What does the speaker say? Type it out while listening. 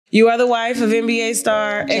You are the wife of NBA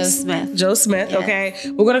star Joe Smith. Yes. Okay.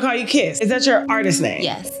 We're gonna call you Kiss. Is that your artist name?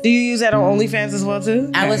 Yes. Do you use that on OnlyFans as well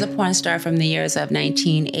too? I was a porn star from the years of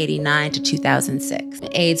 1989 to 2006.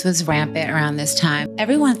 AIDS was rampant around this time.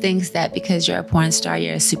 Everyone thinks that because you're a porn star,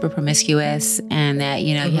 you're super promiscuous and that,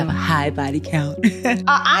 you know, you have a high body count.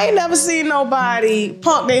 I ain't never seen nobody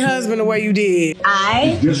punk their husband the way you did.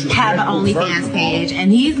 I have an OnlyFans page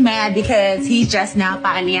and he's mad because he's just now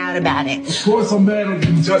finding out about it. Of course I'm mad when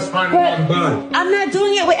you just finding out about it. I'm not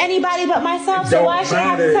doing it with anybody but myself, so why should I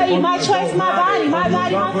have to tell you my choice, my body, my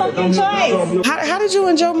fucking choice? How did you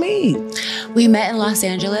and Joe meet? We met in Los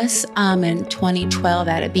Angeles in 2012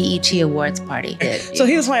 at a BET Awards party. So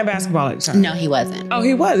he was playing basketball at the time? No, he wasn't. Oh,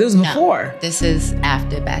 he was? It was before? No, this is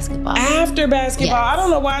after basketball. After basketball? Yes. I don't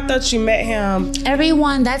know why I thought you met him.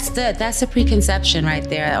 Everyone, that's a preconception right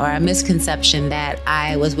there, or a misconception that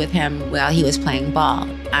I was with him while he was playing ball.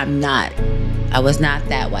 I was not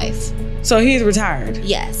that wife. So he's retired?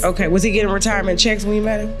 Yes. Okay, was he getting retirement checks when you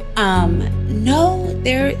met him? No,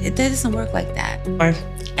 it doesn't work like that. Why?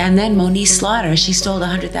 And then Moniece Slaughter, she stole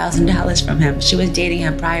 $100,000 from him. She was dating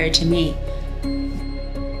him prior to me.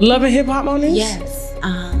 Love and Hip Hop Moniece? Yes.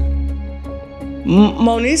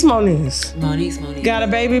 Moniece. Got a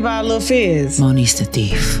baby by Lil Fizz. Moniece the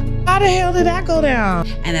Thief. How the hell did that go down?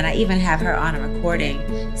 And then I even have her on a recording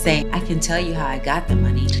saying, I can tell you how I got the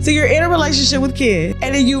money. So you're in a relationship with Kid,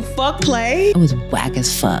 and then you fuck play? It was whack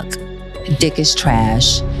as fuck. Dick is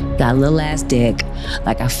trash. Got a little ass dick.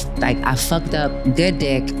 I fucked up good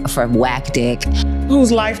dick for whack dick.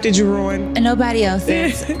 Whose life did you ruin? And nobody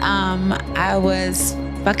else's. I was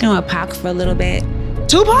fucking with Pac for a little bit.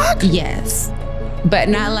 Tupac? Yes. But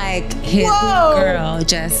not like his girl,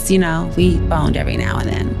 just, you know, we boned every now and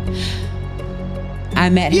then. I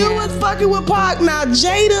met him. You was fucking with Pac. Now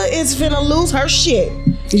Jada is finna lose her shit.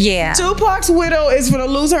 Yeah. Tupac's widow is finna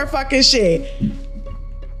lose her fucking shit.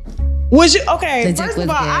 Was you, okay, the first of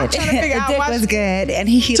all, I'm trying to figure out why. The dick was good, and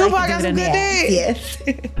he Tupac got some good dick. Yes.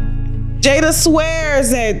 Jada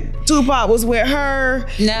swears that Tupac was with her.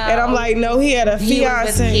 No. And I'm like, no, he had a fiance. He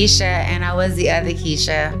was with Keisha, and I was the other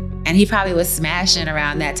Keisha. And he probably was smashing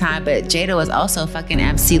around that time, but Jada was also fucking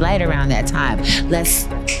MC Light around that time. Let's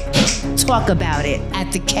talk about it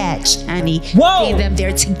at the Catch, honey. Whoa! See them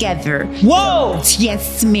there together. Whoa!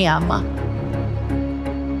 Yes, ma'am.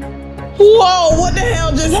 Whoa, what the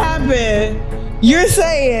hell just happened? You're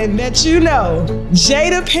saying that you know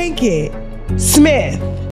Jada Pinkett Smith